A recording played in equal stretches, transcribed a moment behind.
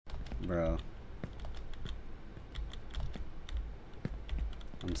Bro.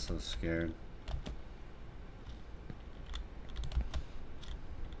 I'm so scared.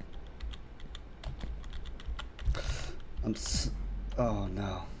 Oh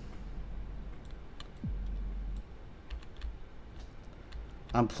no.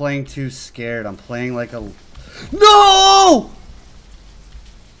 I'm playing too scared. I'm playing like a... No!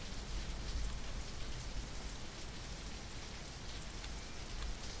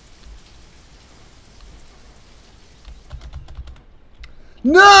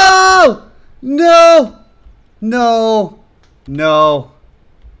 No! No! No! No!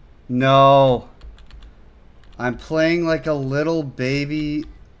 No! I'm playing like a little baby.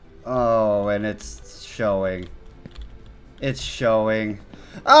 Oh, and it's showing. It's showing.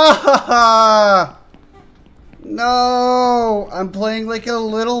 Ah! No! I'm playing like a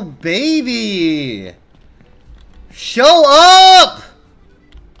little baby. Show up!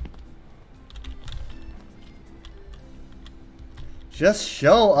 Just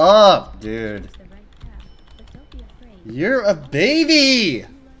show up, dude. You're a baby!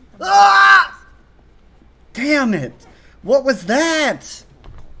 Ah! Damn it! What was that?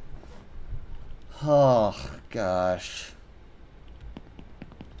 Oh, gosh.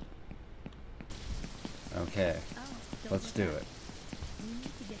 Okay. Let's do it.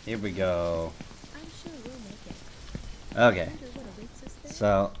 Here we go. Okay.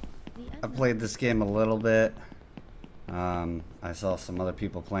 So, I played this game a little bit. I saw some other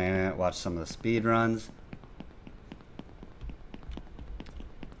people playing it, watched some of the speed runs.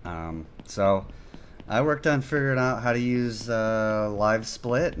 So I worked on figuring out how to use live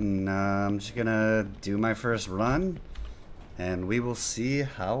split, and I'm just gonna do my first run, and we will see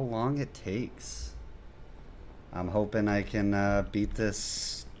how long it takes. I'm hoping I can beat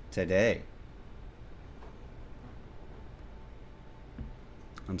this today.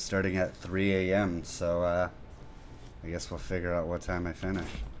 I'm starting at 3 a.m. so I guess we'll figure out what time I finish.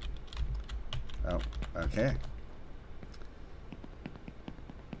 Oh, okay.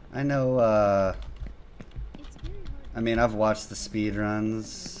 I know, I mean, I've watched the speed runs,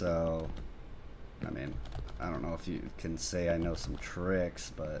 so, I mean, I don't know if you can say I know some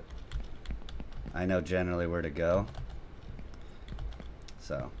tricks, but I know generally where to go.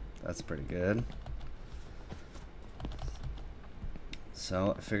 So, that's pretty good.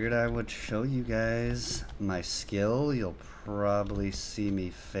 So, I figured I would show you guys my skill. You'll probably see me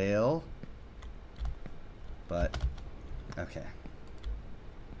fail, but, okay.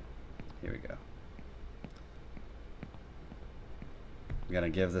 Here we go. I'm gonna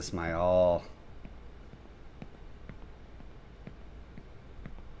give this my all.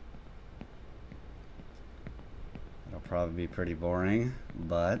 It'll probably be pretty boring,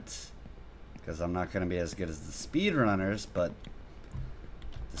 but because I'm not gonna be as good as the speedrunners, but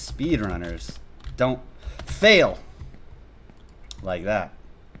the speedrunners don't fail like that.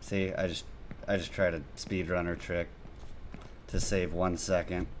 See, I just tried a speedrunner trick to save 1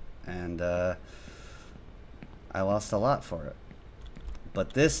 second. And I lost a lot for it,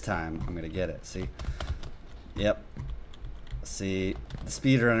 but this time I'm gonna get it. See, yep. See, the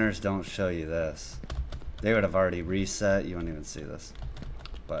speedrunners don't show you this. They would have already reset. You won't even see this,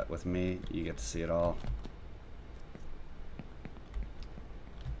 but with me, you get to see it all.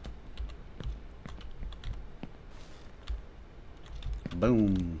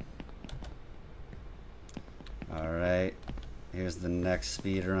 Boom. All right. Here's the next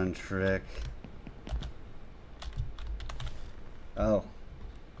speedrun trick. Oh.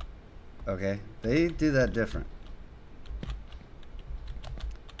 Okay. They do that different.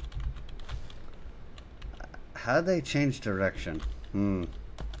 How'd they change direction?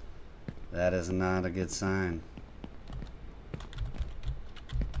 That is not a good sign.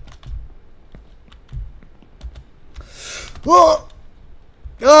 Oh!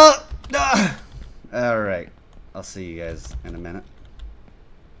 Alright. I'll see you guys in a minute.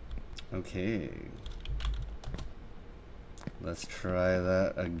 Okay. Let's try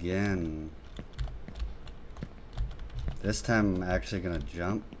that again. This time I'm actually gonna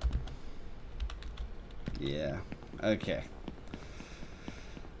jump. Yeah. Okay.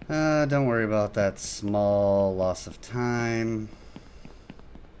 Don't worry about that small loss of time.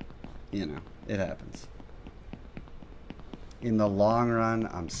 You know, it happens. In the long run,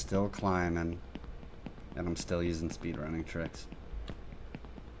 I'm still climbing. And I'm still using speedrunning tricks.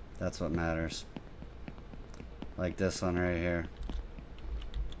 That's what matters. Like this one right here.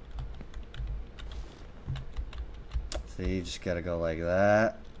 See, you just gotta go like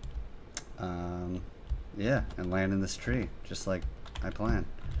that. Yeah, and land in this tree, just like I planned.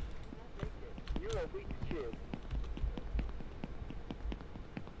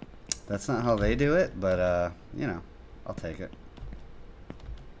 That's not how they do it, but, you know, I'll take it.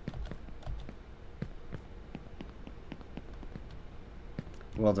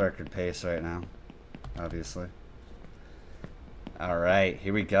 World record pace right now, obviously. All right,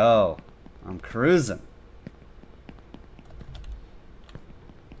 here we go. I'm cruising.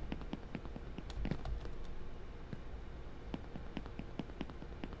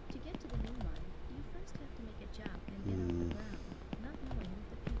 To get to the new line, you first have to make a jump and get off the ground, not knowing what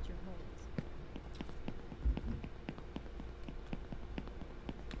the future holds.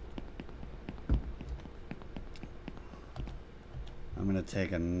 I'm gonna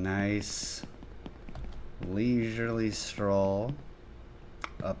take a nice leisurely stroll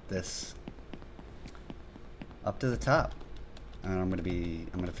up to the top, and I'm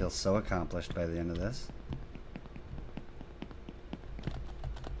gonna feel so accomplished by the end of this.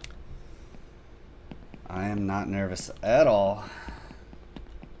 I am not nervous at all.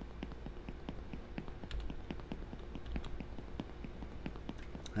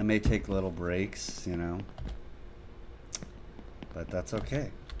 I may take little breaks, you know, but that's okay.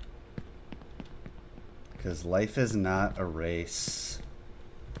 Because life is not a race.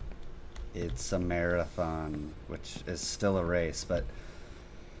 It's a marathon, which is still a race, but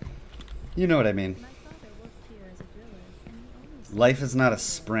you know what I mean. My father worked here as a driller, and he always Life is not a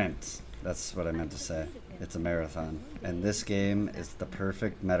sprint. That's what I meant to say. It's a marathon. And this game is the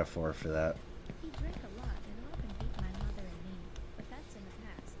perfect metaphor for that. he drank a lot and often beat my mother and me, but that's in the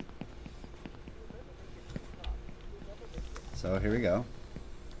past. So here we go.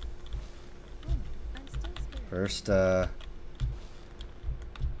 Oh, I'm still scared.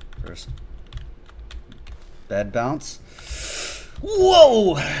 First bed bounce.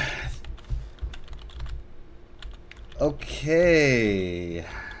 Whoa! Okay.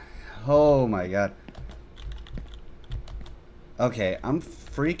 Oh my god. Okay, I'm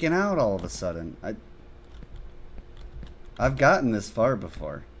freaking out all of a sudden. I've gotten this far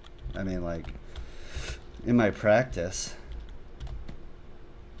before. I mean, like, in my practice.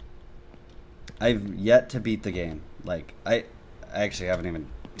 I've yet to beat the game. Like, I actually haven't even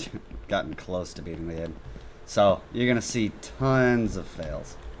gotten close to beating the game. So, you're gonna see tons of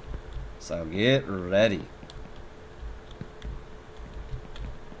fails. So, get ready.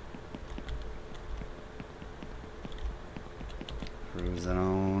 Cruising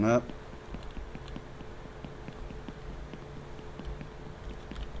on up.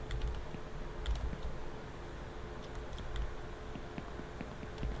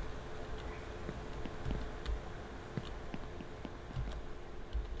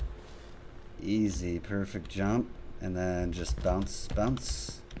 Easy, perfect jump, and then just bounce,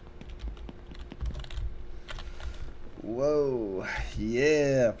 bounce. Whoa,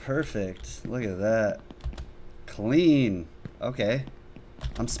 yeah, perfect. Look at that. Clean. Okay.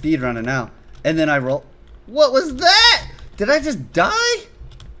 I'm speedrunning now. And then I roll. What was that? Did I just die?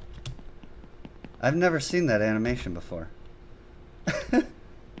 I've never seen that animation before.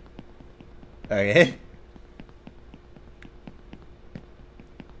 Okay.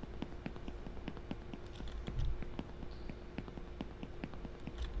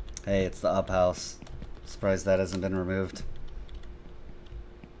 Hey, it's the up house. Surprised that hasn't been removed.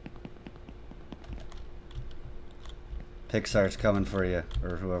 Pixar's coming for you,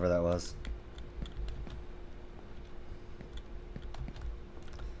 or whoever that was.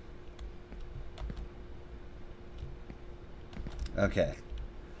 Okay.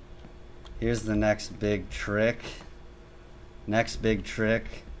 Here's the next big trick. Next big trick.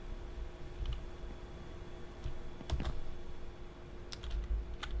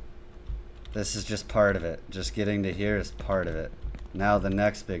 This is just part of it. Just getting to here is part of it. Now the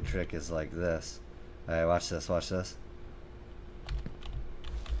next big trick is like this. Alright, watch this, watch this.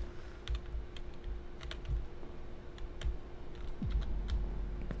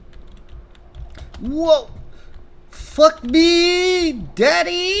 Whoa! Fuck me,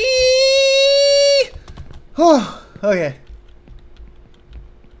 daddy! Oh, okay.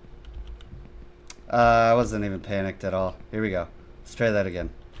 I wasn't even panicked at all. Here we go. Let's try that again.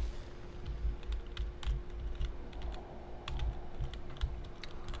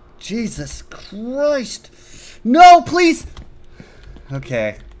 Jesus Christ! No, please!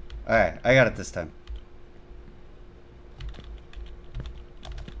 Okay. Alright, I got it this time.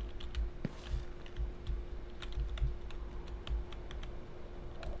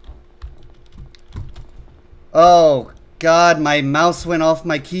 Oh, God, my mouse went off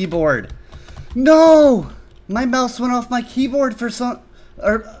my keyboard. No! My mouse went off my keyboard for some...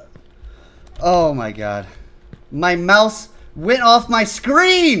 oh, my God. My mouse went off my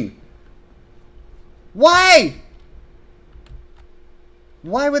screen! Why?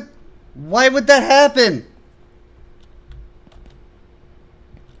 Why would... Why would that happen?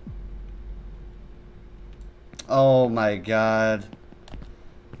 Oh my god.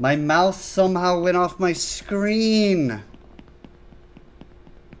 My mouse somehow went off my screen.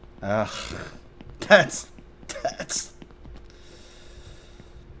 Ugh. That's...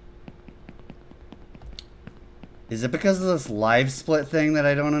 Is it because of this live split thing that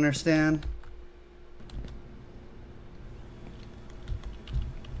I don't understand?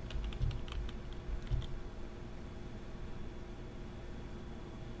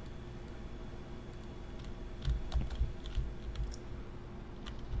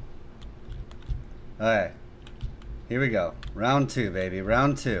 Alright. Here we go. Round 2, baby.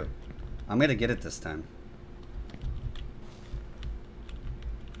 Round 2. I'm gonna get it this time.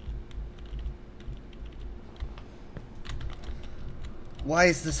 Why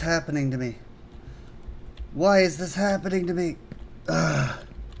is this happening to me? Why is this happening to me? Ugh.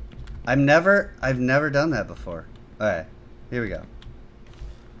 I've never done that before. Alright. Here we go.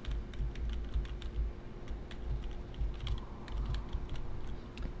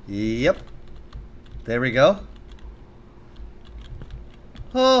 Yep. There we go.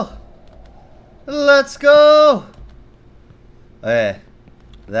 Oh, let's go. Okay,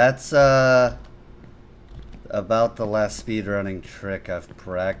 that's about the last speedrunning trick I've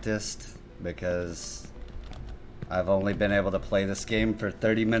practiced, because I've only been able to play this game for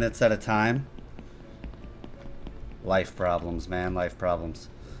 30 minutes at a time. Life problems, man, life problems.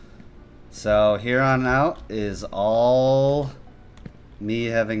 So here on out is all me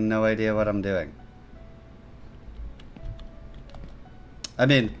having no idea what I'm doing. I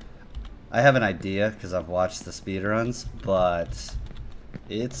mean, I have an idea because I've watched the speedruns, but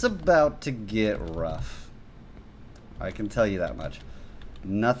it's about to get rough. I can tell you that much.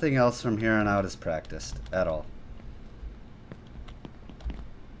 Nothing else from here on out is practiced at all.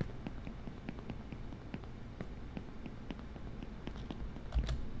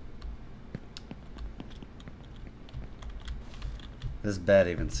 This bed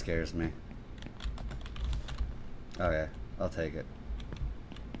even scares me. Okay, I'll take it.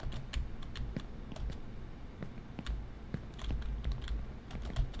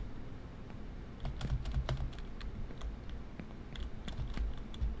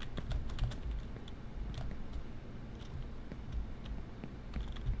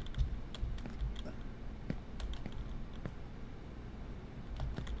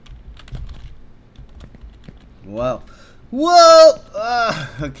 Whoa. Whoa!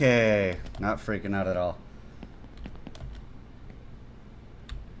 Okay. Not freaking out at all.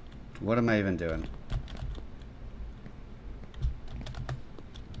 What am I even doing?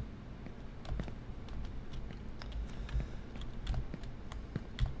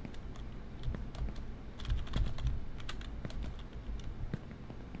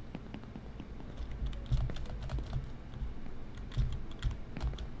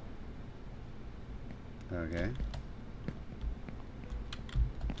 Okay.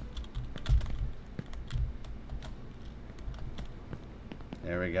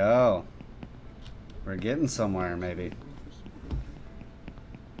 There we go. We're getting somewhere, maybe.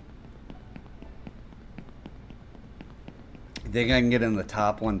 You think I can get in the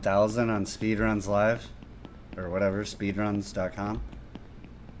top 1,000 on Speedruns Live? Or whatever, speedruns.com?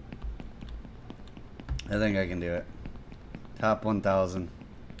 I think I can do it. Top 1,000.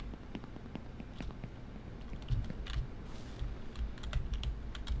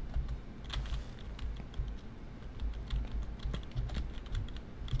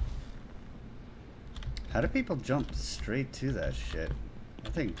 How do people jump straight to that shit? I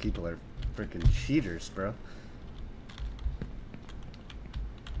think people are freaking cheaters, bro.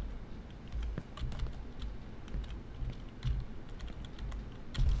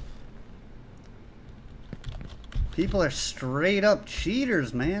 People are straight up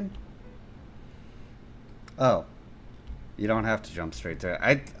cheaters, man. Oh. You don't have to jump straight to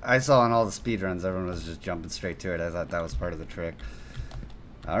it. I saw on all the speedruns everyone was just jumping straight to it. I thought that was part of the trick.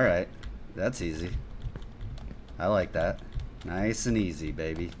 Alright. That's easy. I like that. Nice and easy,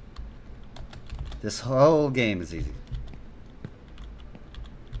 baby. This whole game is easy.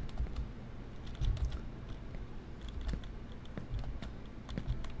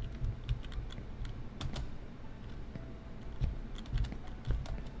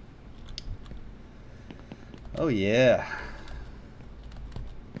 Oh yeah.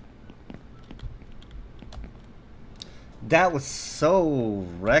 That was so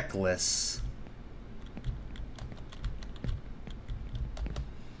reckless.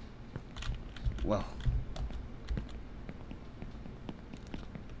 Well.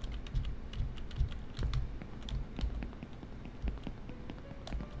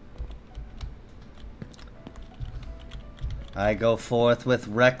 I go forth with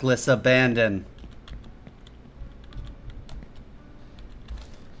reckless abandon.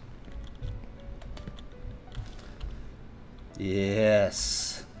 Yes.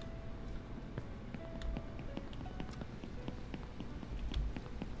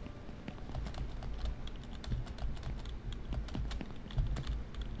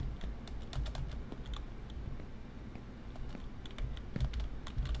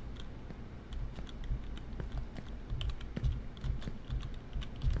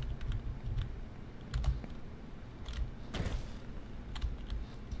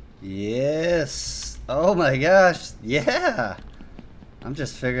 Yes. Oh my gosh. Yeah. I'm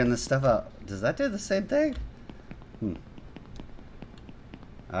just figuring this stuff out. Does that do the same thing?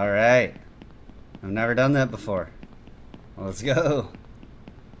 Alright. I've never done that before. Well, let's go.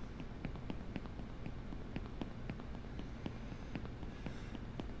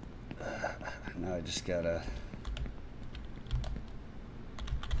 Now I just gotta...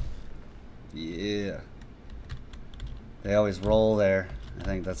 Yeah. They always roll there. I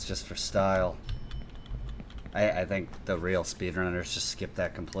think that's just for style. I think the real speedrunners just skip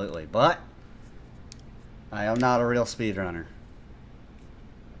that completely. But I am not a real speedrunner.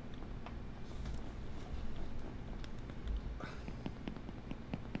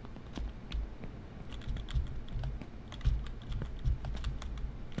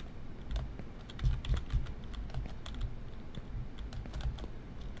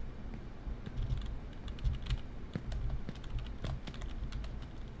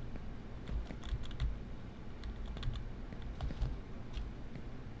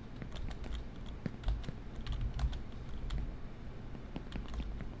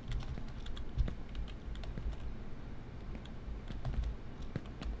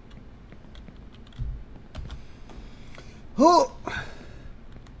 Oh!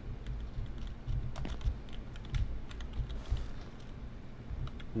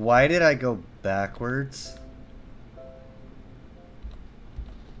 Why did I go backwards?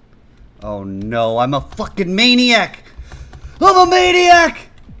 Oh no, I'm a fucking maniac! I'm a maniac!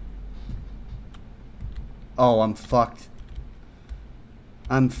 Oh, I'm fucked.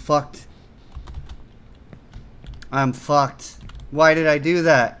 I'm fucked. I'm fucked. Why did I do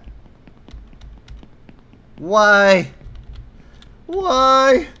that? Why?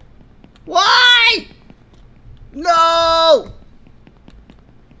 Why? Why? No!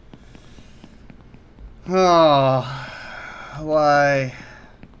 Oh, why?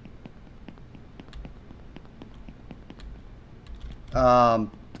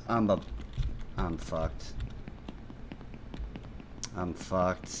 I'm fucked. I'm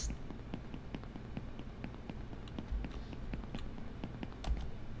fucked.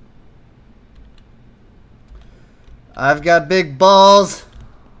 I've got big balls.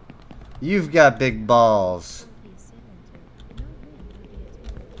 You've got big balls.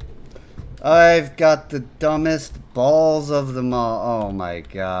 I've got the dumbest balls of them all. Oh my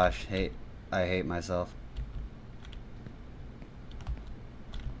gosh. I hate myself.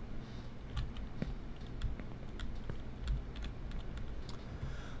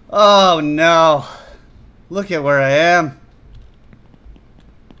 Oh no. Look at where I am.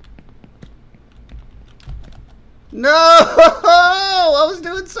 No! I was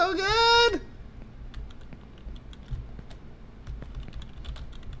doing so good!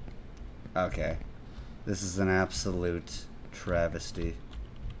 Okay. This is an absolute travesty.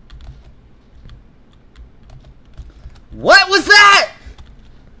 What was that?!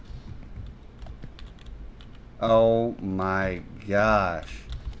 Oh my gosh.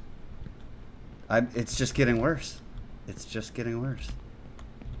 It's just getting worse. It's just getting worse.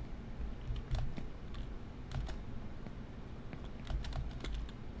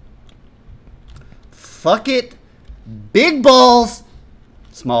 Fuck it. Big balls.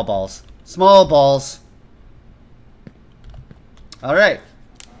 Small balls. Small balls. All right.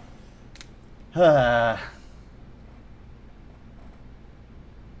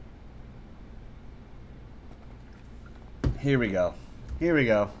 Here we go. Here we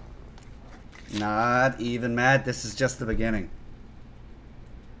go. Not even mad. This is just the beginning.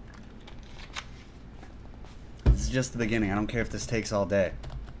 This is just the beginning. I don't care if this takes all day.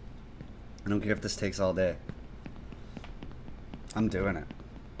 I don't care if this takes all day. I'm doing it.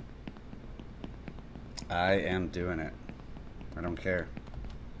 I am doing it. I don't care.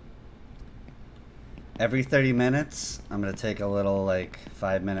 Every 30 minutes, I'm gonna take a little, like,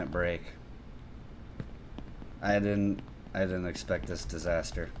 5-minute break. I didn't expect this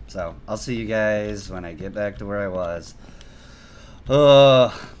disaster. So, I'll see you guys when I get back to where I was.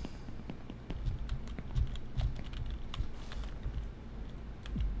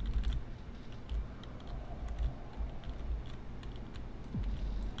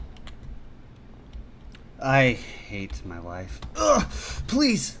 I hate my life. Ugh!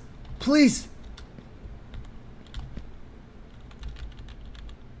 Please! Please!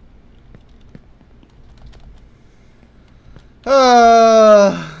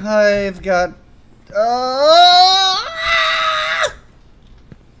 I've got...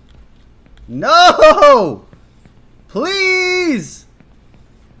 No! Please!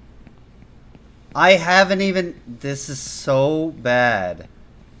 I haven't even... This is so bad.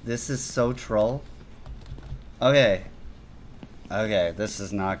 This is so troll. Okay. Okay, this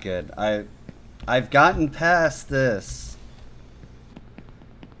is not good. I've gotten past this.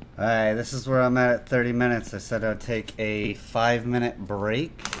 Alright, this is where I'm at 30 minutes. I said I'd take a 5-minute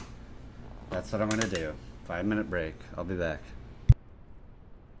break. That's what I'm gonna do. 5-minute break. I'll be back.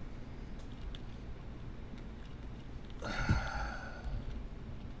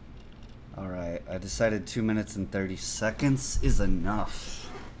 Alright, I decided 2 minutes and 30 seconds is enough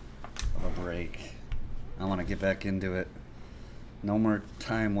of a break. I want to get back into it. No more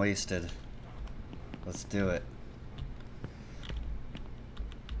time wasted. Let's do it.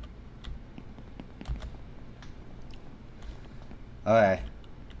 Alright.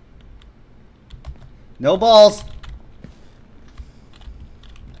 No balls!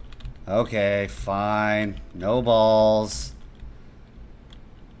 Okay, fine. No balls.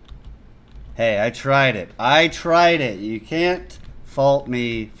 Hey, I tried it. I tried it. You can't fault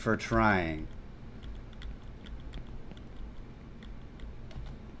me for trying.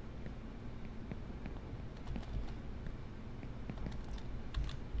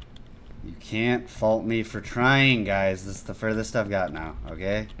 You can't fault me for trying, guys. This is the furthest I've got now,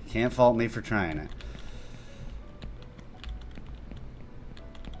 okay? You can't fault me for trying it.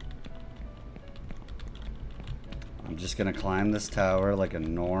 I'm just gonna climb this tower like a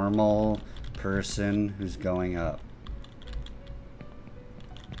normal person who's going up.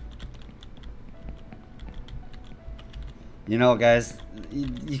 You know, guys,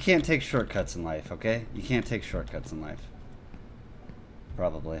 you can't take shortcuts in life, okay? You can't take shortcuts in life.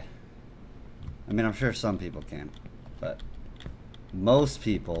 Probably. I mean, I'm sure some people can, but most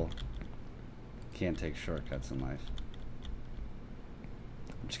people can't take shortcuts in life.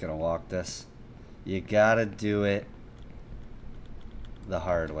 I'm just gonna walk this. You gotta do it the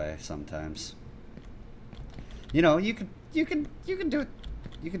hard way sometimes. You know, you can do it. You can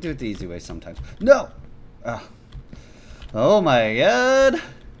do it the easy way sometimes. No. Oh my God.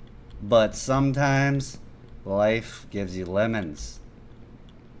 But sometimes life gives you lemons.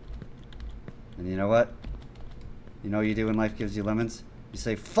 And you know what? You know what you do when life gives you lemons? You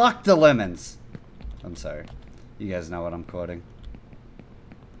say, fuck the lemons. I'm sorry. You guys know what I'm quoting.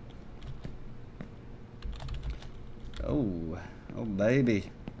 Oh. Oh,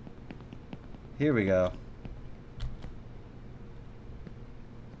 baby. Here we go.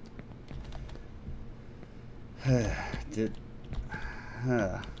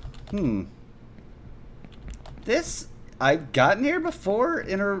 This, I've gotten here before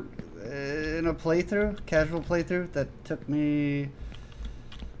in a playthrough, casual playthrough that took me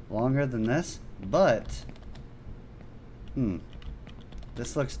longer than this, but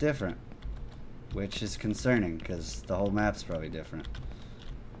this looks different, which is concerning because the whole map's probably different.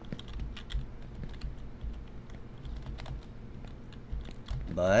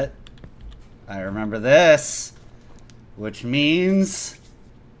 But I remember this, which means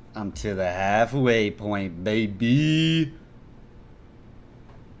I'm to the halfway point, baby.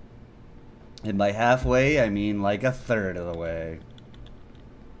 And by halfway, I mean like a third of the way.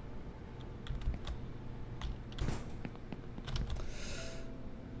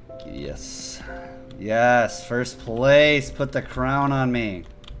 Yes. Yes, first place. Put the crown on me.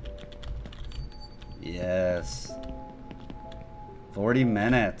 Yes. 40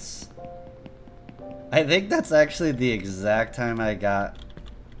 minutes. I think that's actually the exact time I got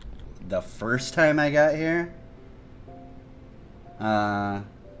the first time I got here.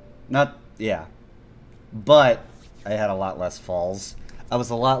 Yeah. But I had a lot less falls. I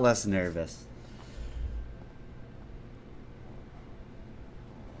was a lot less nervous.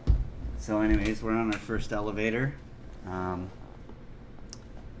 So anyways, we're on our first elevator.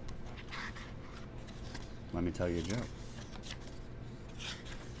 Let me tell you a joke.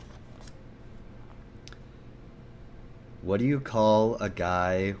 What do you call a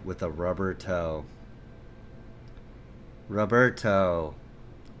guy with a rubber toe? Rubber toe.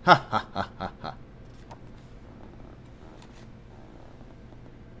 Ha ha ha ha ha.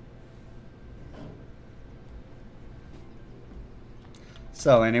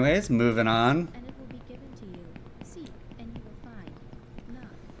 So anyways, moving on. And it will be given to you. Seek, and you will find. Knock,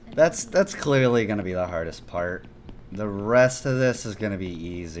 and That's clearly gonna be the hardest part. The rest of this is going to be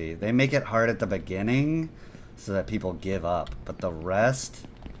easy. They make it hard at the beginning so that people give up. But the rest,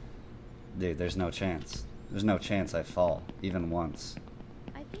 dude, there's no chance. There's no chance I fall, even once.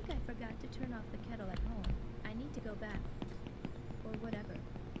 I think I forgot to turn off the kettle at home. I need to go back. Or whatever.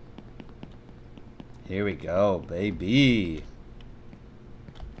 Here we go, baby.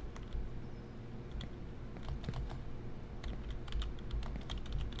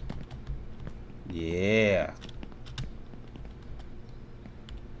 Yeah.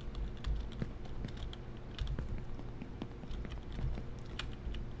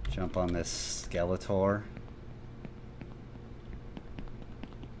 Jump on this Skeletor.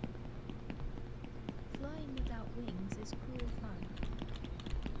 Flying without wings is cruel fun.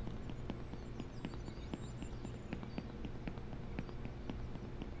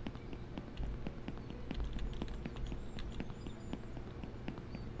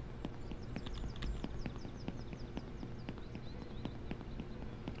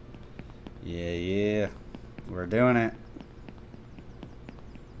 Yeah. We're doing it.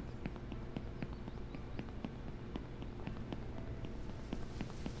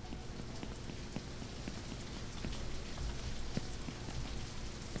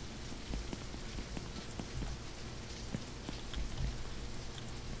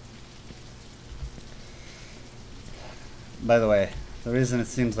 By the way, the reason it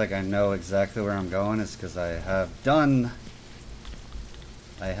seems like I know exactly where I'm going is because I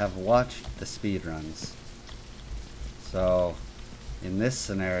have watched the speedruns. So, in this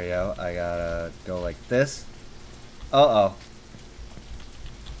scenario, I gotta go like this. Uh-oh.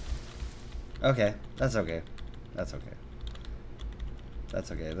 Okay, that's okay. That's okay.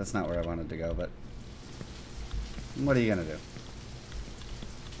 That's okay. That's not where I wanted to go, but what are you gonna do?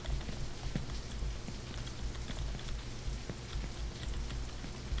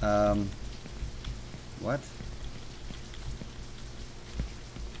 What?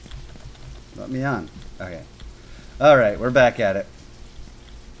 Let me on. Okay. Alright, we're back at it.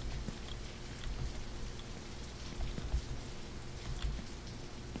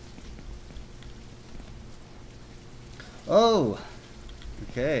 Oh!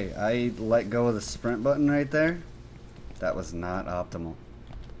 Okay, I let go of the sprint button right there. That was not optimal.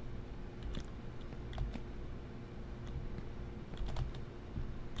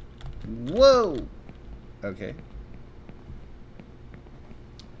 Whoa! Okay.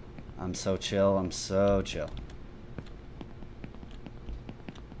 I'm so chill, I'm so chill.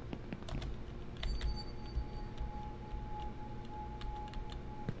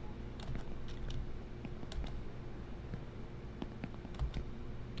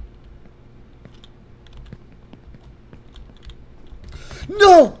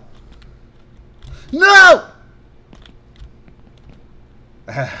 No! No!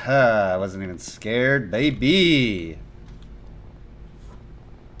 I wasn't even scared, baby.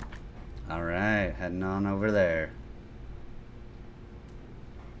 Alright, heading on over there.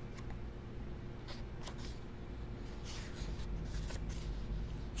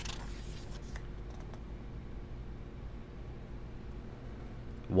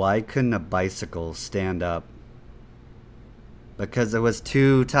 Why couldn't a bicycle stand up? Because it was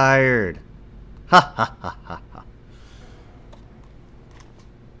too tired. Ha ha ha ha ha.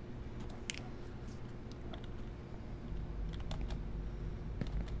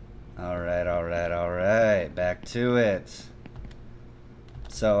 Alright. Back to it.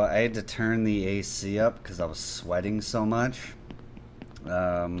 So I had to turn the AC up because I was sweating so much.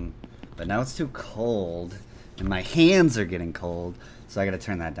 But now it's too cold. And my hands are getting cold. So I gotta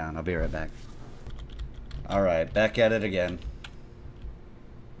turn that down. I'll be right back. Alright, back at it again.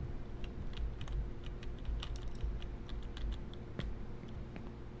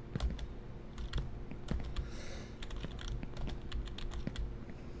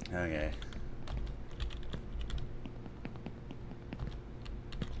 Okay.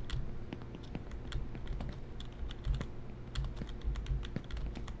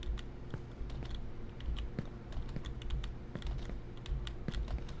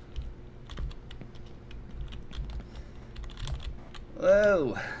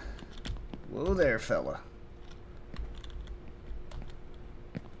 Whoa. Whoa there, fella.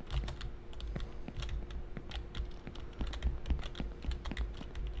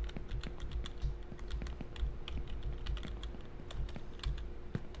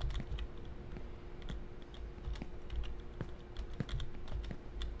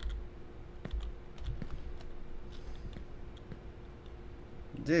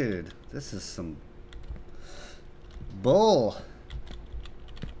 Dude, this is some bull.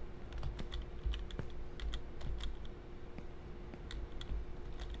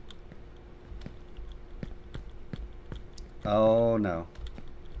 Oh no.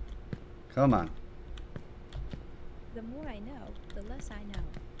 Come on. The more I know, the less I know.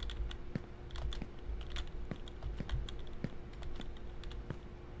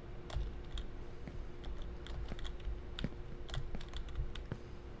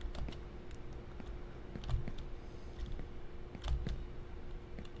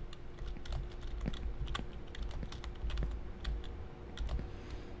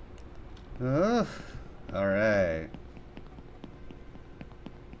 All right.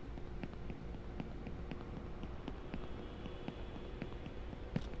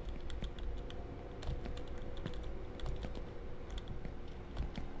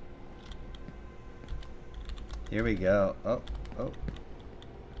 Here we go. Oh, oh.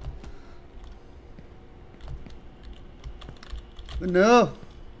 No.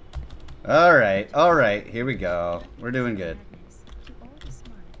 All right. Here we go. We're doing good. To all the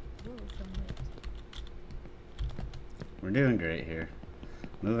smart, woe from wit. We're doing great here.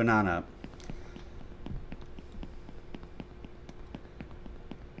 Moving on up.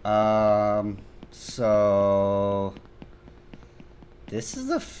 So this is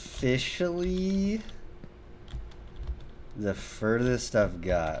officially the furthest I've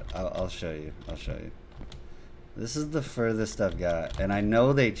got. I'll show you. I'll show you. This is the furthest I've got. And I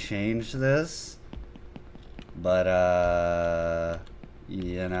know they changed this, but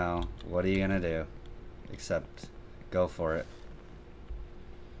you know, what are you gonna do? Except go for it.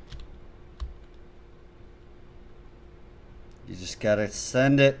 You just gotta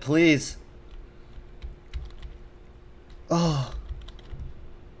send it, please. Oh.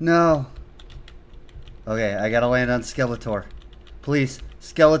 No. Okay, I gotta land on Skeletor. Please,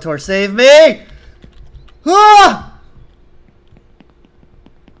 Skeletor, save me! Ah!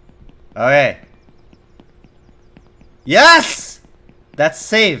 Okay. Yes! That's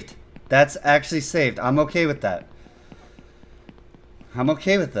saved. That's actually saved. I'm okay with that. I'm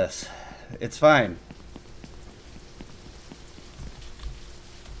okay with this. It's fine.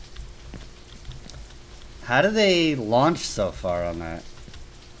 How do they launch so far on that?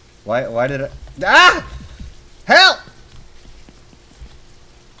 Why did it... Ah! Help!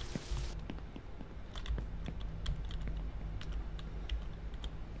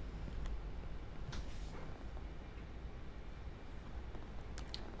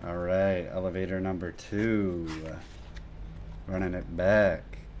 Alright, elevator number 2. Running it back.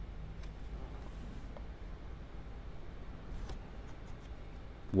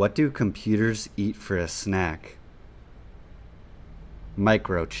 What do computers eat for a snack?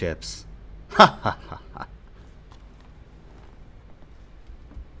 Microchips. Ha ha ha ha.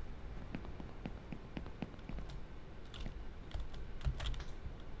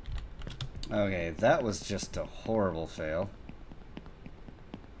 Okay, that was just a horrible fail.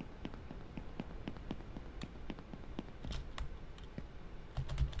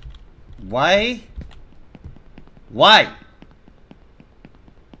 Why? Why?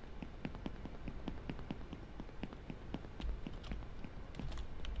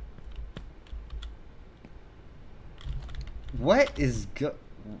 What is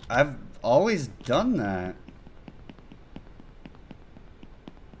I've always done that.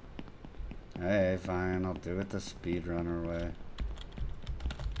 Hey, fine, I'll do it the speedrunner way.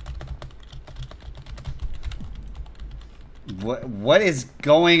 What is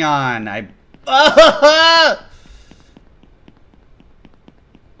going on?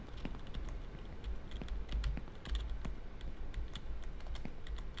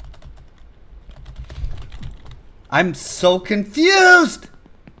 I'm so confused.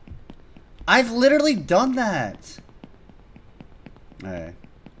 I've literally done that. Alright.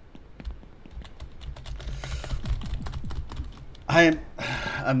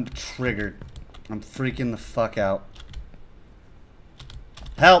 I'm triggered. I'm freaking the fuck out.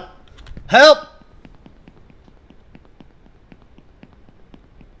 Help! Help!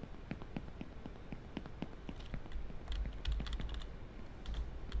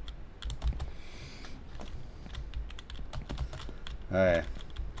 Alright.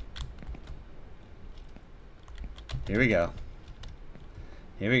 Here we go.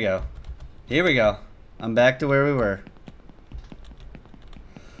 Here we go. Here we go. I'm back to where we were.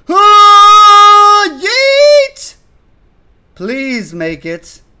 Oh, yeet! Please make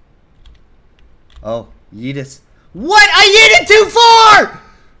it. Oh, yeetus. What? I yeeted too far!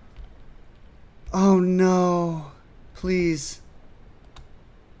 Oh no. Please.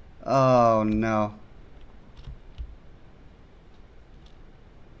 Oh no.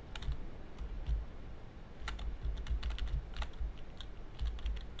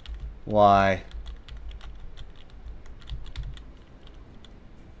 Why?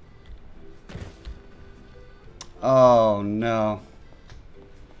 Oh no.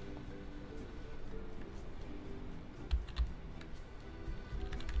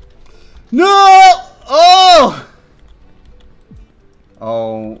 No! Oh!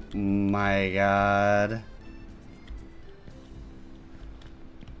 Oh my god.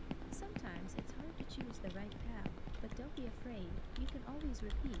 Sometimes it's hard to choose the right path, but don't be afraid. You can always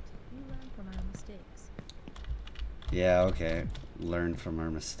repeat. We learn from our mistakes. Yeah, okay. Learn from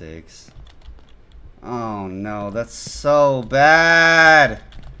our mistakes. Oh no, that's so bad.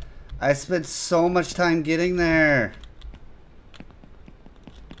 I spent so much time getting there.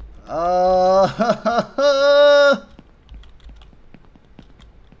 Oh.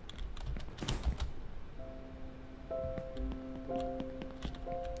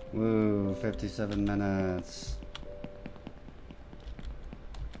 Woo, 57 minutes.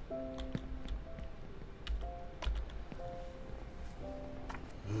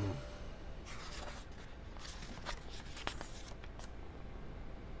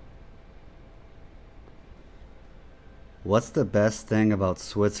 What's the best thing about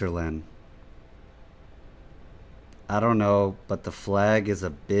Switzerland? I don't know, but the flag is a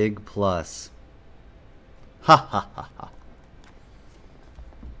big plus. Ha ha ha ha.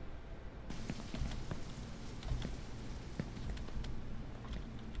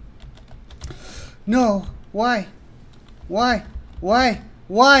 No, why? Why? Why?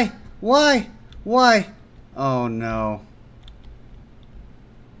 Why? Why? Why? Oh no.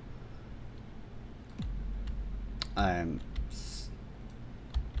 I'm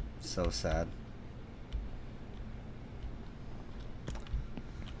so sad.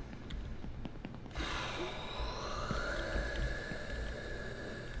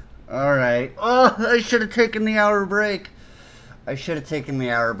 All right. Oh, I should have taken the hour break. I should have taken the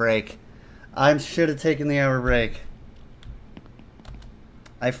hour break. I should have taken the hour break.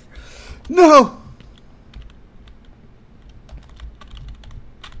 No!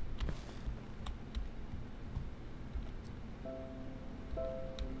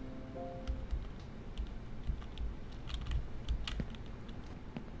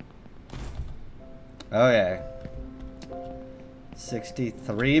 Okay.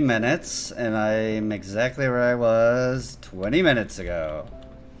 63 minutes, and I'm exactly where I was 20 minutes ago.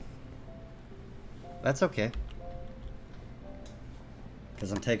 That's okay.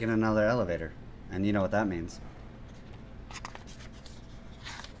 Because I'm taking another elevator. And you know what that means.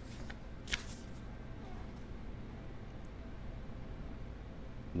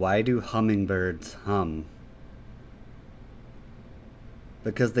 Why do hummingbirds hum?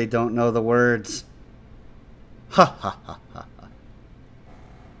 Because they don't know the words. Ha ha ha ha.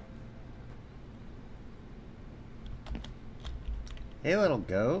 Hey, little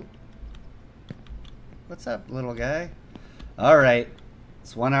goat. What's up, little guy? Alright.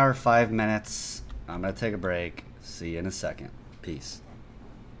 It's 1 hour, 5 minutes. I'm going to take a break. See you in a second. Peace.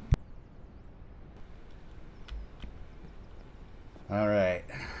 Alright.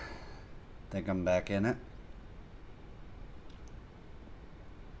 Think I'm back in it.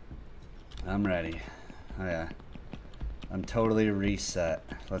 I'm ready. Oh yeah. I'm totally reset.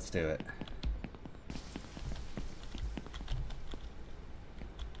 Let's do it.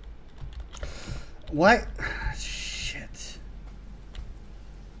 What? Shit.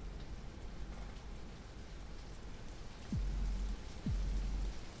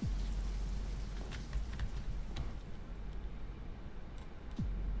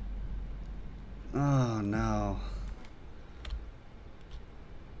 Oh no.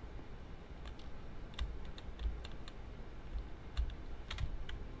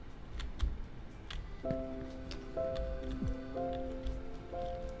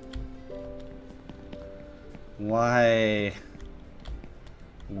 Why?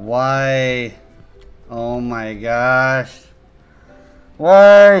 Why? Oh my gosh.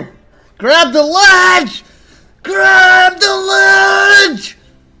 Why? Grab the ledge! Grab the ledge!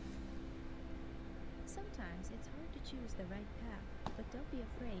 Sometimes it's hard to choose the right path, but don't be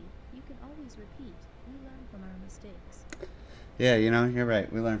afraid. You can always repeat. We learn from our mistakes. Yeah, you know, you're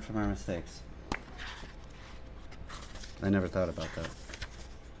right. We learn from our mistakes. I never thought about that.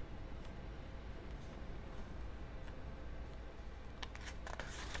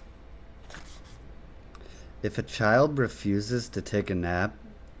 If a child refuses to take a nap,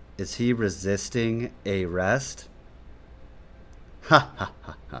 is he resisting a rest? Ha ha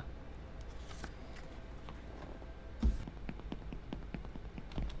ha ha.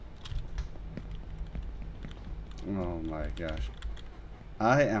 Oh my gosh.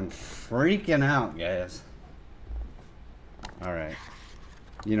 I am freaking out, guys. Alright.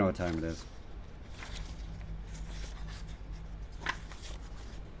 You know what time it is.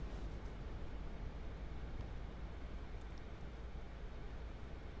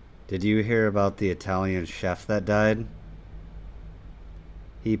 Did you hear about the Italian chef that died?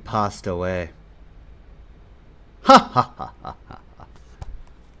 He passed away. Ha ha ha ha ha.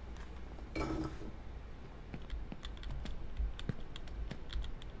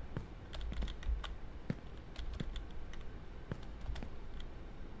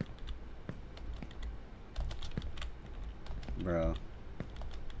 Bro.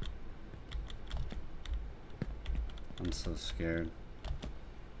 I'm so scared.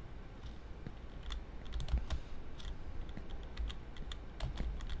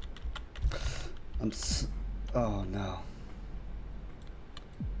 Oh no.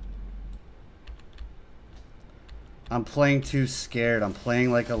 I'm playing too scared. I'm playing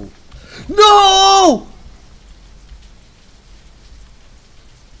like a... No!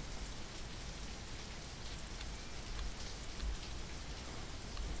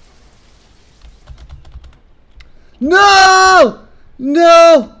 No!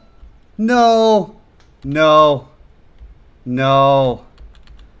 No! No! No! No!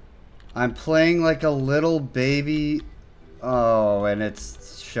 I'm playing like a little baby. Oh, and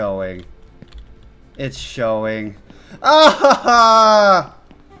it's showing. It's showing. Ah!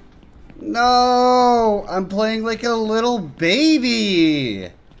 No! I'm playing like a little baby.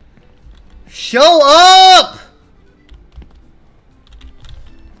 Show up!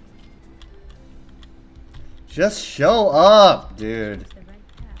 Just show up, dude.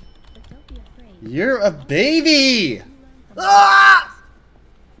 You're a baby! Ah!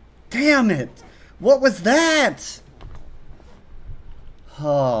 Damn it! What was that?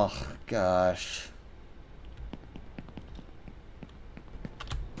 Oh, gosh.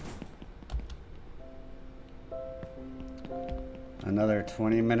 Another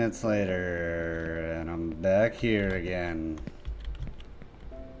 20 minutes later, and I'm back here again.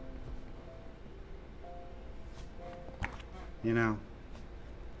 You know,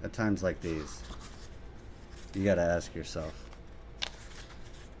 at times like these, you gotta ask yourself,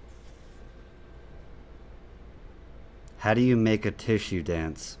 how do you make a tissue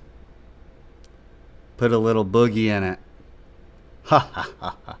dance? Put a little boogie in it. Ha ha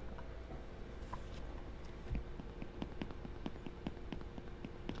ha ha.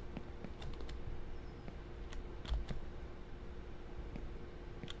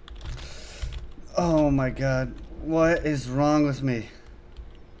 Oh my god. What is wrong with me?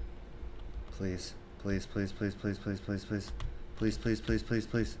 Please. Please, please, please, please, please, please, please. Please, please, please, please,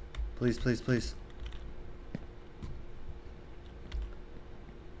 please. Please, please, please.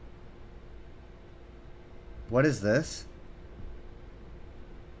 What is this?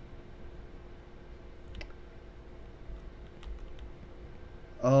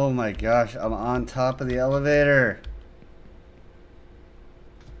 Oh my gosh, I'm on top of the elevator.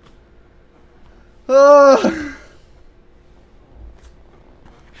 Oh!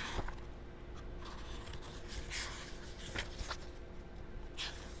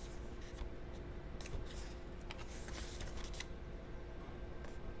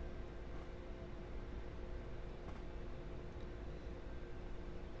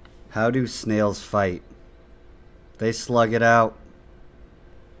 How do snails fight? They slug it out.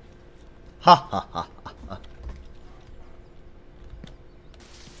 Ha ha ha ha ha.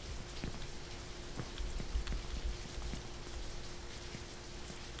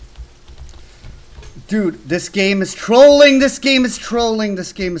 Dude, this game is trolling. This game is trolling.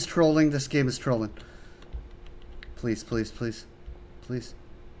 This game is trolling. This game is trolling. Please, please, please. Please.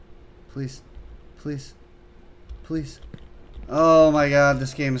 Please. Please. Please. Oh my god,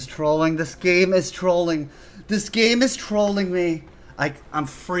 this game is trolling. This game is trolling. This game is trolling me. I'm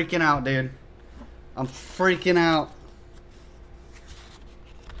freaking out, dude. I'm freaking out.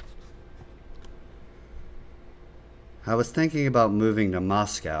 I was thinking about moving to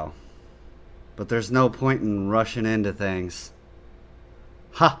Moscow, but there's no point in rushing into things.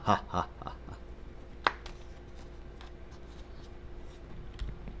 Ha ha ha ha.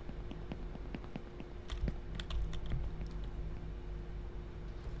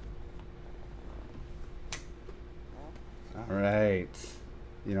 Alright.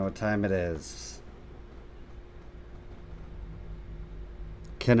 You know what time it is.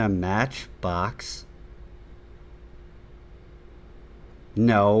 Can a match box?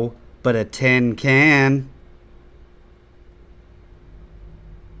 No, but a 10 can.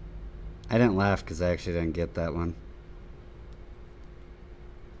 I didn't laugh because I actually didn't get that one.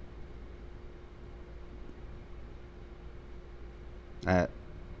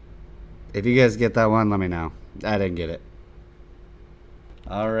 If you guys get that one, let me know. I didn't get it.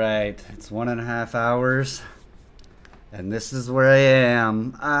 Alright, it's 1.5 hours. And this is where I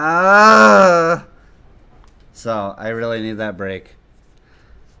am. Ah! So, I really need that break.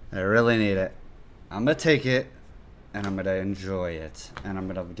 I really need it. I'm gonna take it, and I'm gonna enjoy it, and I'm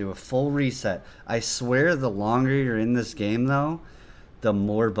gonna do a full reset. I swear, the longer you're in this game, though, the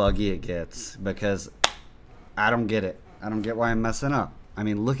more buggy it gets, because I don't get it. I don't get why I'm messing up. I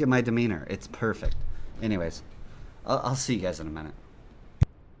mean, look at my demeanor. It's perfect. Anyways, I'll see you guys in a minute.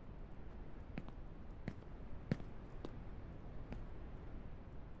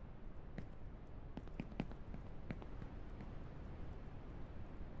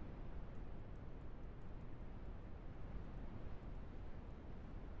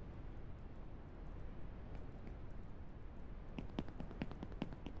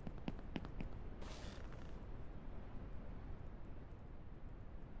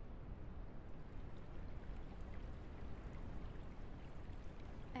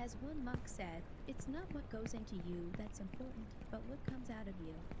 As one monk said, it's not what goes into you that's important, but what comes out of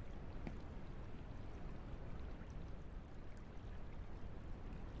you.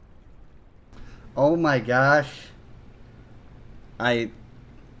 Oh my gosh. I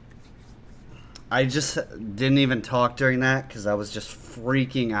just didn't even talk during that because I was just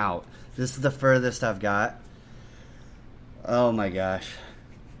freaking out. This is the furthest I've got. Oh my gosh.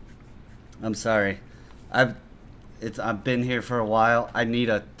 I'm sorry. I've been here for a while. I need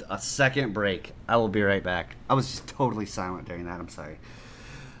a second break. I will be right back. I was just totally silent during that. I'm sorry.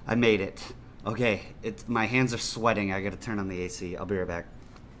 I made it. Okay, my hands are sweating. I gotta turn on the AC. I'll be right back.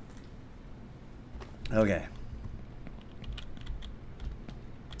 Okay.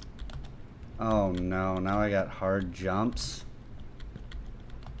 Oh no, now I got hard jumps.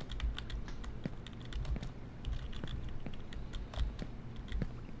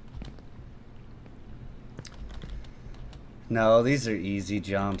 No, these are easy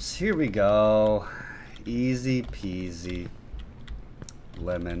jumps. Here we go. Easy peasy.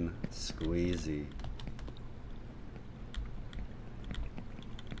 Lemon squeezy.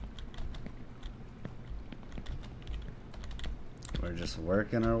 We're just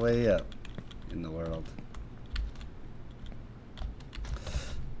working our way up in the world.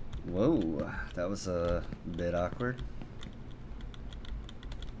 Whoa, that was a bit awkward.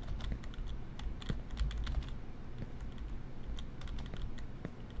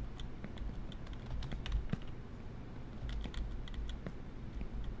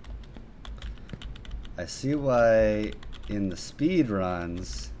 I see why in the speed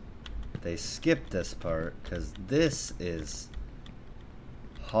runs they skip this part, because this is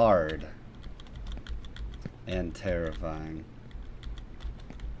hard and terrifying.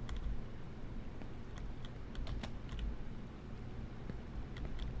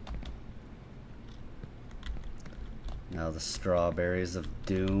 Now the strawberries of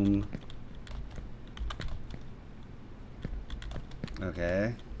doom.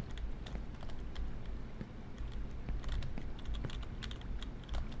 Okay.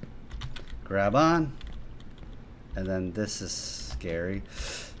 Grab on. And then this is scary.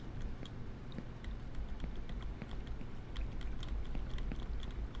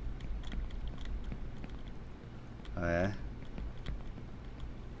 Okay.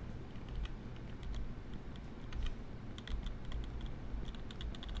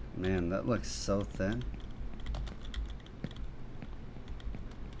 Man, that looks so thin.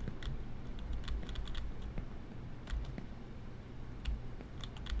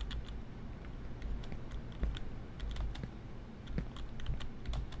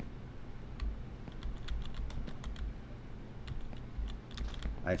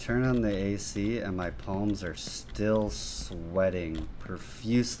 I turn on the AC and my palms are still sweating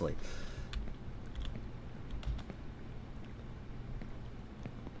profusely.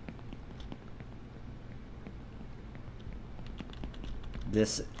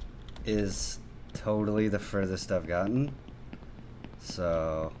 This is totally the furthest I've gotten.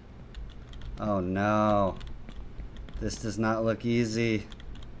 So, oh no. This does not look easy.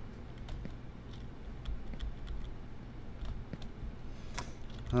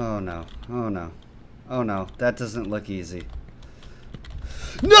 Oh no, oh no, oh no, that doesn't look easy.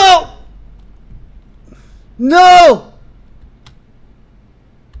 No! No!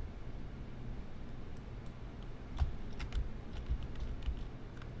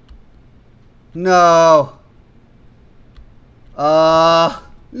 No!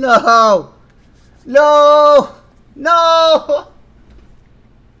 No! No! No!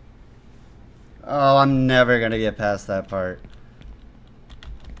 Oh, I'm never gonna get past that part.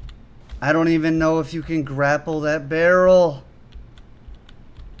 I don't even know if you can grapple that barrel.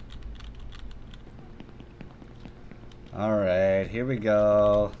 Alright, here we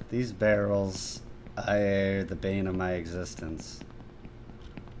go. These barrels are the bane of my existence.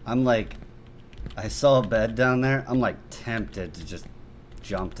 I'm like, I saw a bed down there. I'm like tempted to just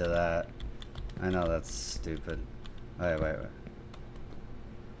jump to that. I know that's stupid. Wait.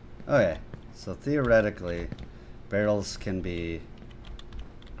 Okay, so theoretically, barrels can be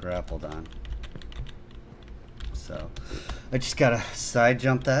grappled on. So, I just gotta side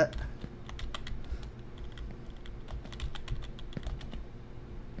jump that.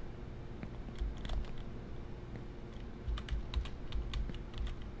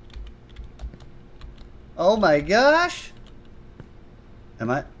 Oh my gosh! I'm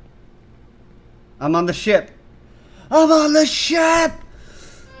on the ship. I'm on the ship!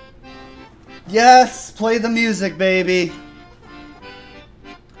 Yes, play the music, baby.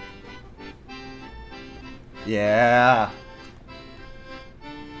 Yeah.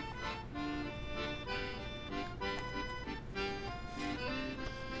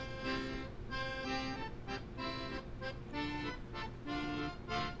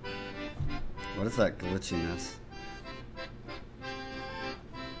 What is that glitchiness?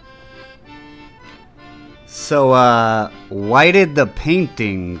 So, why did the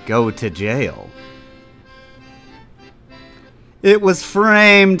painting go to jail? It was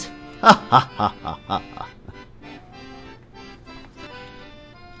framed. Ha ha ha ha ha.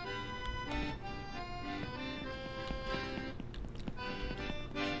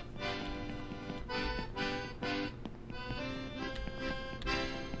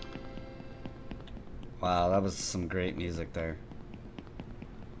 Wow, that was some great music there.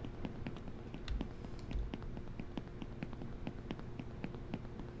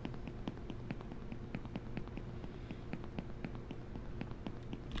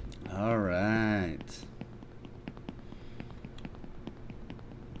 All right.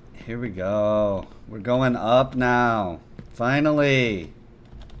 Here we go. We're going up now. Finally.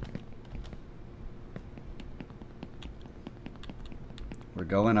 We're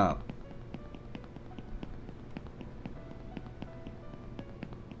going up.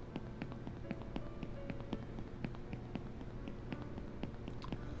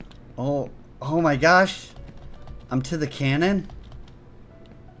 Oh my gosh. I'm to the cannon?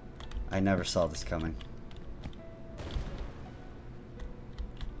 I never saw this coming.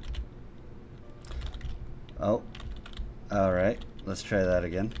 Oh. Alright. Let's try that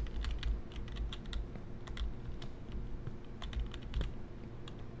again.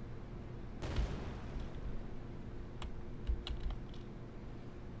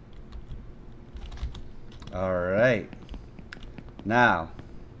 Alright. Now,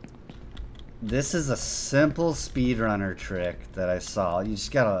 this is a simple speedrunner trick that I saw. You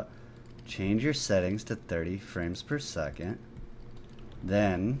just gotta change your settings to 30 frames per second.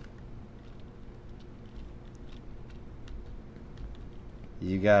 Then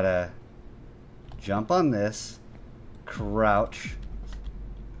you gotta jump on this, crouch,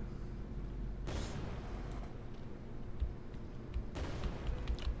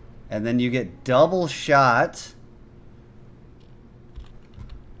 and then you get double shot.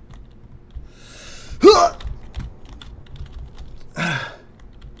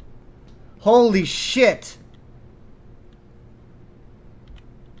 Holy shit!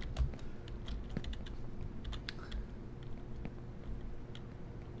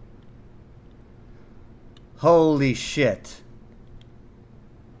 Holy shit.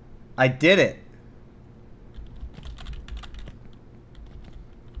 I did it.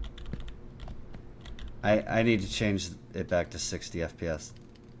 I need to change it back to 60 FPS.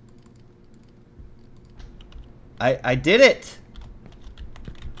 I did it!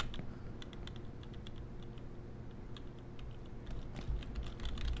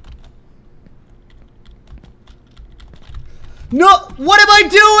 No! What am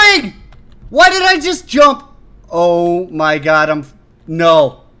I doing? Why did I just jump? Oh my god,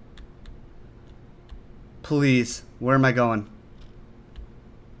 no. Please, where am I going?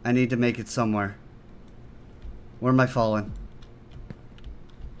 I need to make it somewhere. Where am I falling?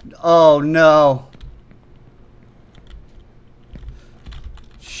 Oh no.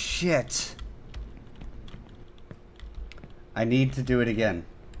 Shit. I need to do it again.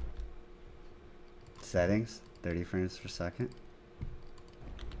 Settings, 30 frames per second.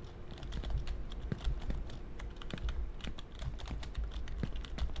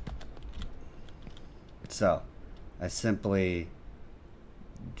 So, I simply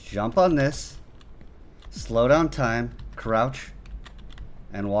jump on this, slow down time, crouch,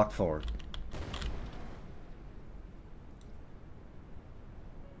 and walk forward.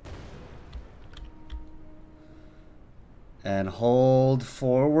 And hold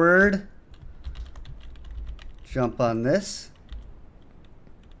forward. Jump on this.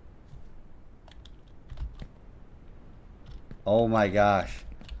 Oh my gosh.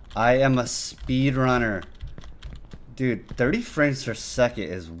 I am a speedrunner. Dude, 30 frames per second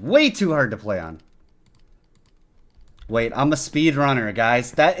is way too hard to play on. Wait, I'm a speedrunner,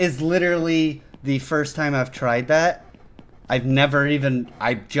 guys. That is literally the first time I've tried that. I've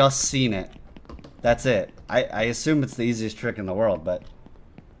just seen it. That's it. I assume it's the easiest trick in the world, but...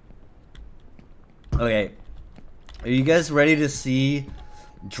 Okay. Are you guys ready to see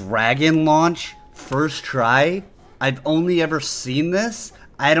Dragon launch first try? I've only ever seen this.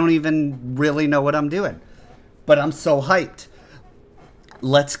 I don't even really know what I'm doing. But I'm so hyped.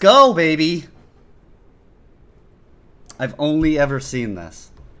 Let's go, baby. I've only ever seen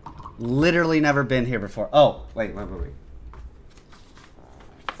this. Literally never been here before. Oh, wait.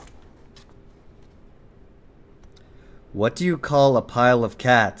 What do you call a pile of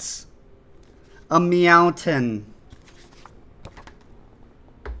cats? A meowton.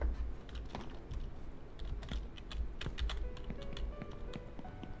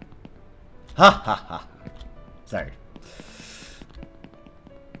 Ha ha ha. Sorry.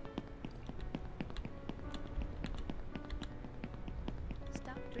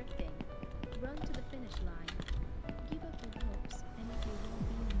 Stop drifting. Run to the finish line. Give up your hopes, and if your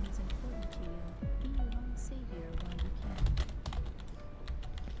well-being is important to you, be your own savior while you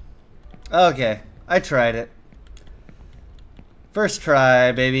can. Okay, I tried it. First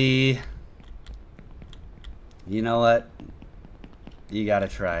try, baby. You know what? You gotta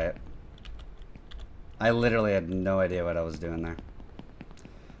try it. I literally had no idea what I was doing there.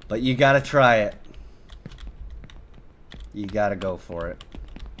 But you gotta try it. You gotta go for it.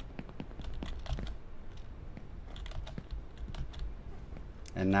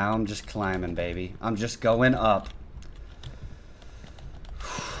 And now I'm just climbing, baby. I'm just going up.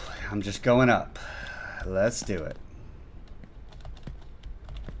 I'm just going up. Let's do it.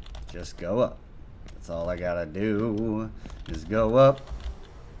 Just go up. That's all I gotta do is go up.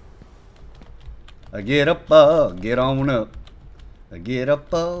 I get up, get on up. I get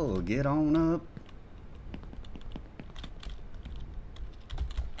up, get on up.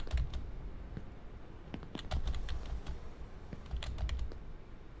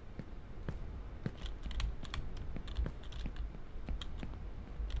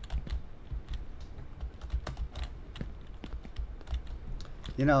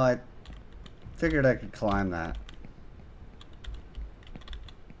 You know, I figured I could climb that.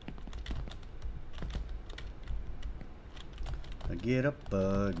 Get up,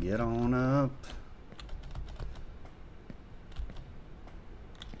 get on up.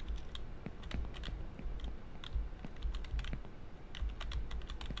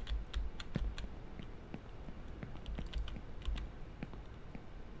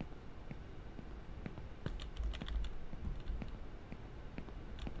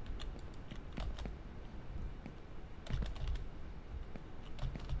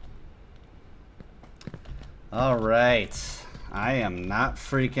 All right. I am not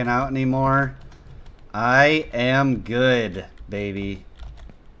freaking out anymore. I am good, baby.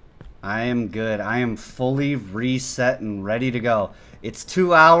 I am good. I am fully reset and ready to go. It's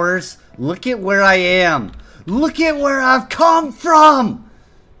 2 hours. Look at where I am. Look at where I've come from.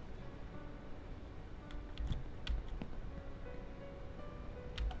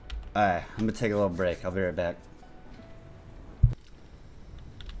 Alright, I'm gonna take a little break. I'll be right back.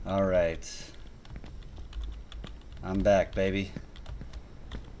 Alright. I'm back, baby.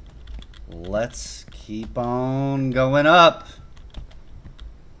 Let's keep on going up.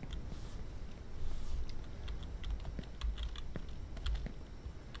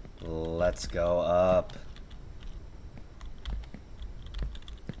 Let's go up.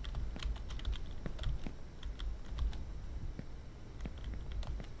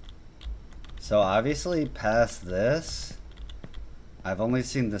 So obviously past this, I've only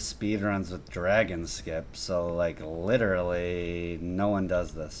seen the speedruns with dragon skip, so like literally no one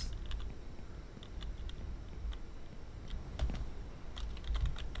does this.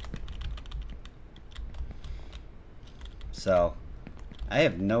 So I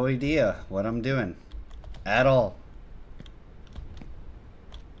have no idea what I'm doing at all.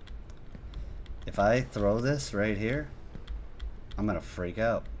 If I throw this right here, I'm gonna freak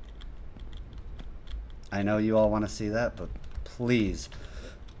out. I know you all want to see that, but please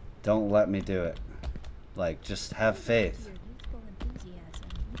don't let me do it. Like, just have faith. Your youthful enthusiasm,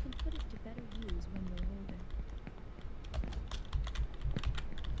 you can put it to better use when you're older.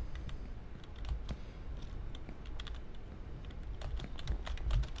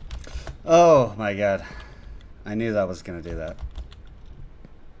 Oh my god. I knew that was gonna do that.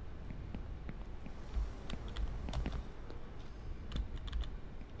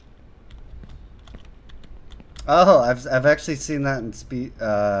 Oh, I've actually seen that in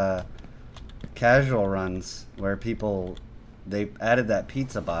casual runs where people, they added that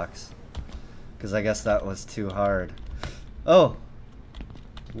pizza box. Because I guess that was too hard. Oh!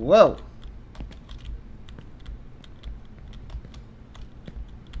 Whoa!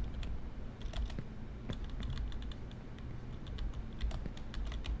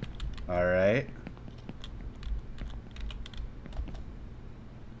 Alright.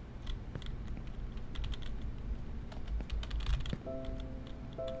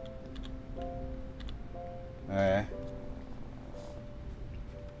 Alright.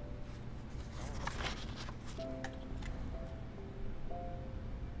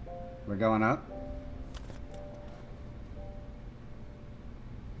 We're going up.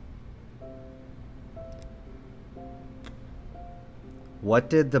 What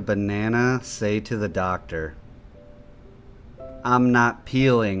did the banana say to the doctor? I'm not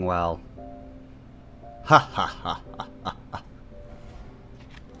peeling well. Ha ha ha ha ha ha.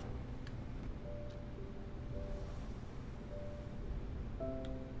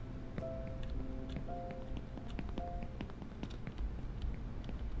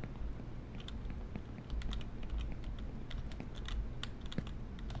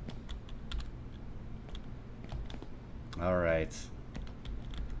 All right.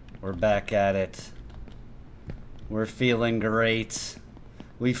 We're back at it. We're feeling great.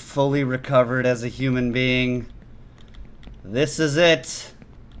 We fully recovered as a human being. This is it.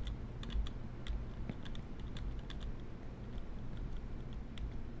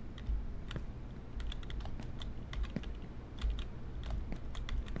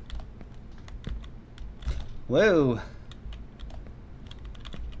 Whoa.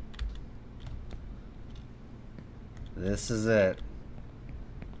 This is it.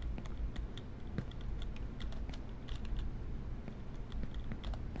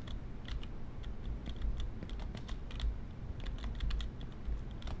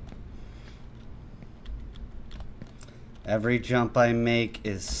 Every jump I make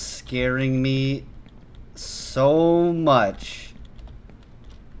is scaring me so much.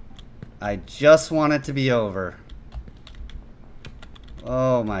 I just want it to be over.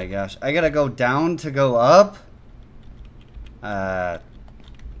 Oh my gosh. I gotta go down to go up?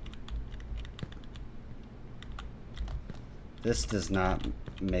 This does not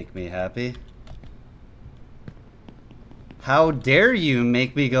make me happy. How dare you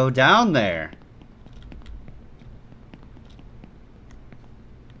make me go down there?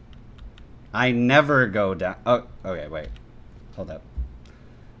 I never go down. Oh, okay, wait. Hold up.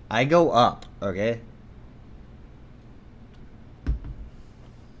 I go up, okay?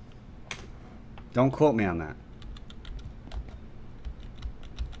 Don't quote me on that.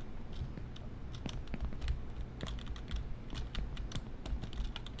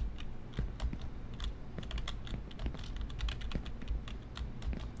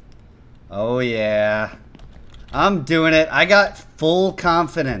 Oh yeah. I'm doing it. I got full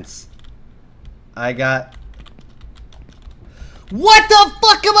confidence. I got... What the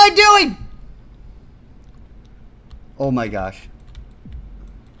fuck am I doing? Oh my gosh.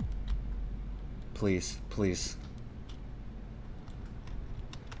 Please, please.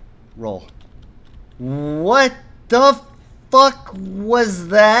 Roll. What the fuck was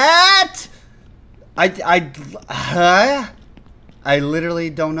that? I literally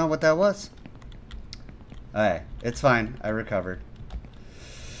don't know what that was. Alright, it's fine. I recovered.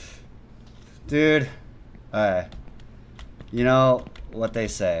 Dude. Alright. You know what they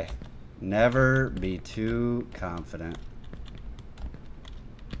say. Never be too confident.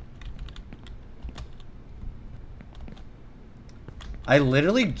 I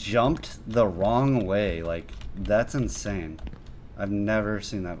literally jumped the wrong way. Like, that's insane. I've never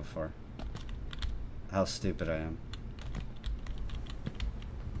seen that before. How stupid I am.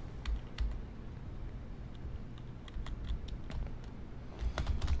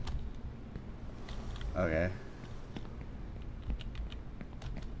 Okay.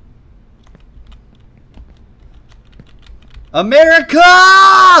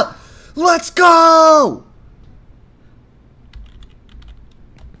 America! Let's go!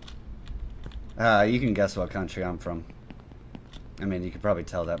 You can guess what country I'm from. I mean, you could probably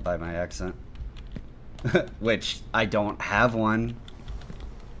tell that by my accent. Which, I don't have one.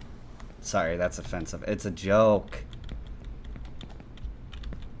 Sorry, that's offensive. It's a joke.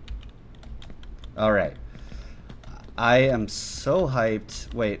 Alright. I am so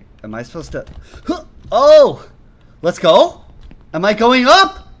hyped. Wait, am I supposed to... Oh! Let's go? Am I going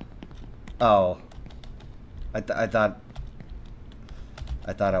up? Oh. I thought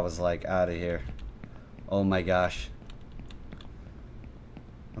I was like out of here. Oh my gosh.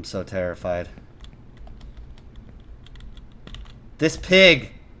 I'm so terrified. This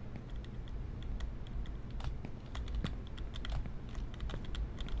pig.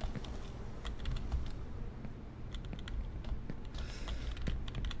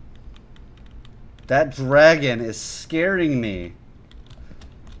 That dragon is scaring me.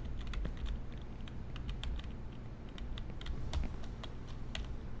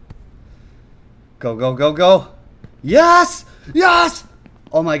 Go, go, go, go. Yes! Yes!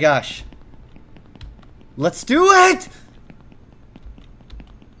 Oh my gosh. Let's do it!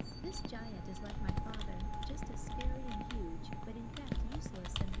 This giant is like my father, just as scary and huge, but in fact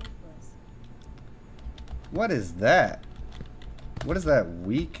useless and worthless. What is that? What is that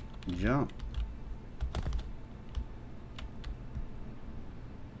weak jump?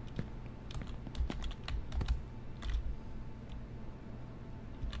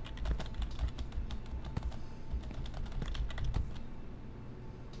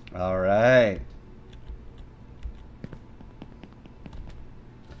 All right.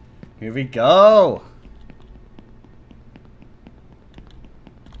 Here we go.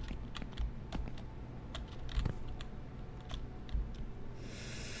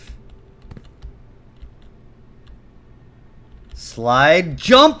 Slide,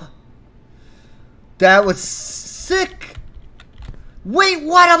 jump. That was sick. Wait,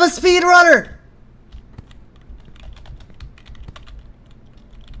 what? I'm a speedrunner.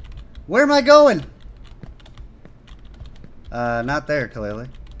 Where am I going? Not there, clearly.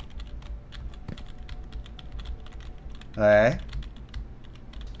 Okay.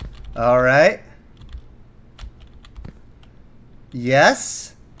 All right.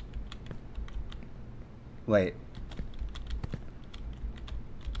 Yes. Wait.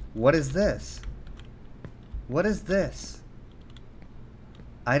 What is this? What is this?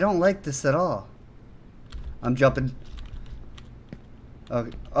 I don't like this at all. I'm jumping.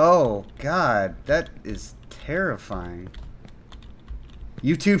 Okay. Oh, God. That is terrifying.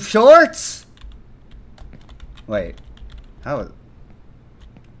 YouTube Shorts? Wait. How?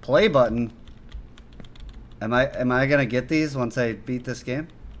 Play button? Am I gonna get these once I beat this game?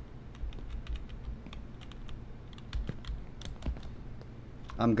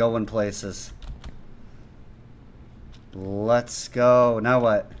 I'm going places. Let's go. Now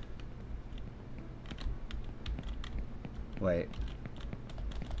what? Wait.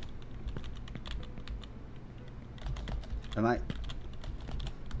 Am I?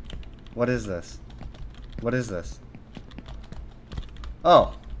 What is this? What is this?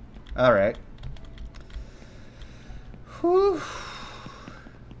 Oh. Alright. Whew.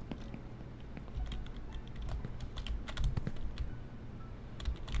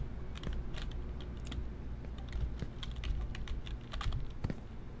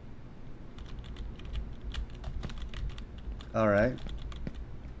 Alright.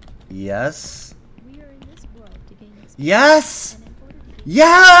 Yes. We are in this world to gain experience. Yes! And in order to gain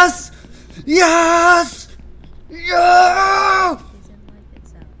Yes! Yes! Yeah! is in life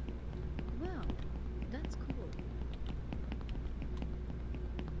itself. Well, that's cool.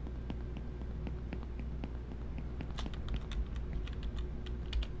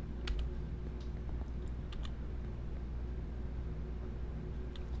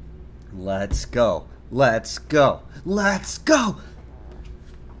 Let's go. Let's go. Let's go!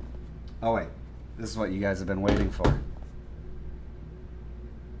 Oh, wait. This is what you guys have been waiting for.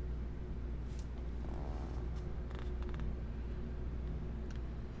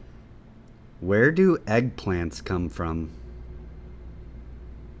 Where do eggplants come from?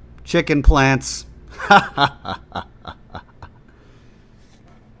 Chicken plants.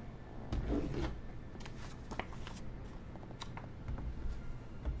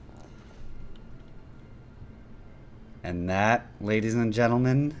 And that, ladies and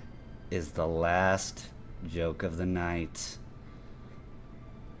gentlemen, is the last joke of the night.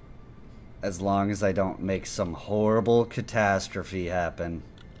 As long as I don't make some horrible catastrophe happen.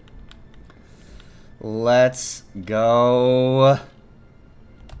 Let's go.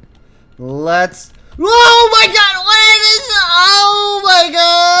 Let's... Oh my god! What is... Oh my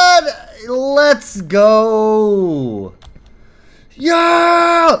god! Let's go!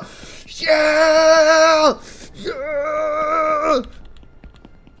 Yeah! Yeah! Yeah!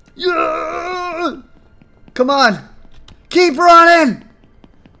 Yeah! Come on! Keep running!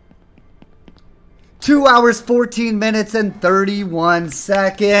 2 hours, 14 minutes, and 31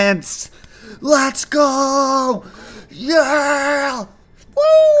 seconds. Let's go! Yeah!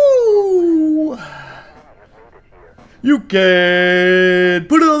 Woo! You can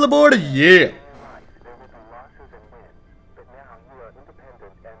put it on the board, yeah!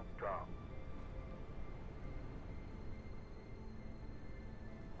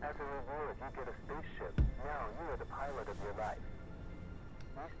 As a reward, you get a spaceship. Now you are the pilot of your life.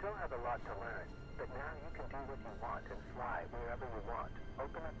 You still have a lot to learn, but now you can do what you want and fly wherever you want.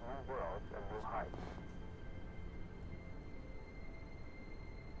 Open up new worlds and new heights.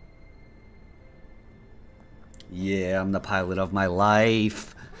 Yeah, I'm the pilot of my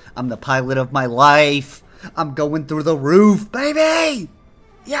life. I'm the pilot of my life. I'm going through the roof, baby!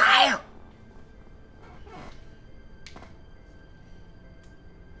 Yeah!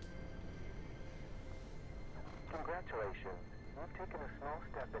 Congratulations. You've taken a small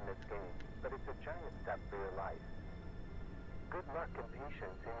step in this game, but it's a giant step for your life. Good luck and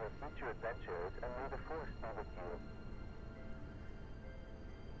patience in your future adventures, and may the Force be with you.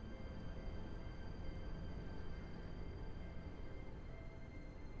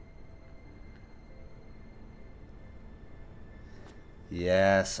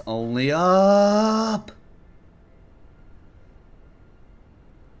 Yes, only up!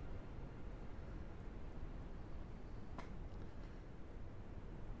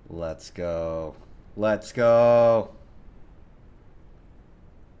 Let's go. Let's go.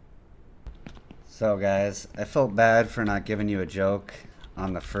 So guys, I felt bad for not giving you a joke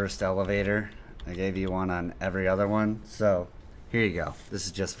on the first elevator. I gave you one on every other one. So here you go. This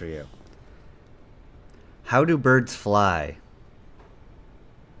is just for you. How do birds fly?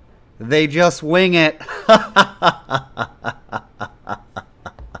 They just wing it.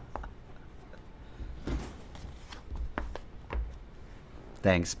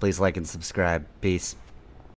 Thanks. Please like and subscribe. Peace.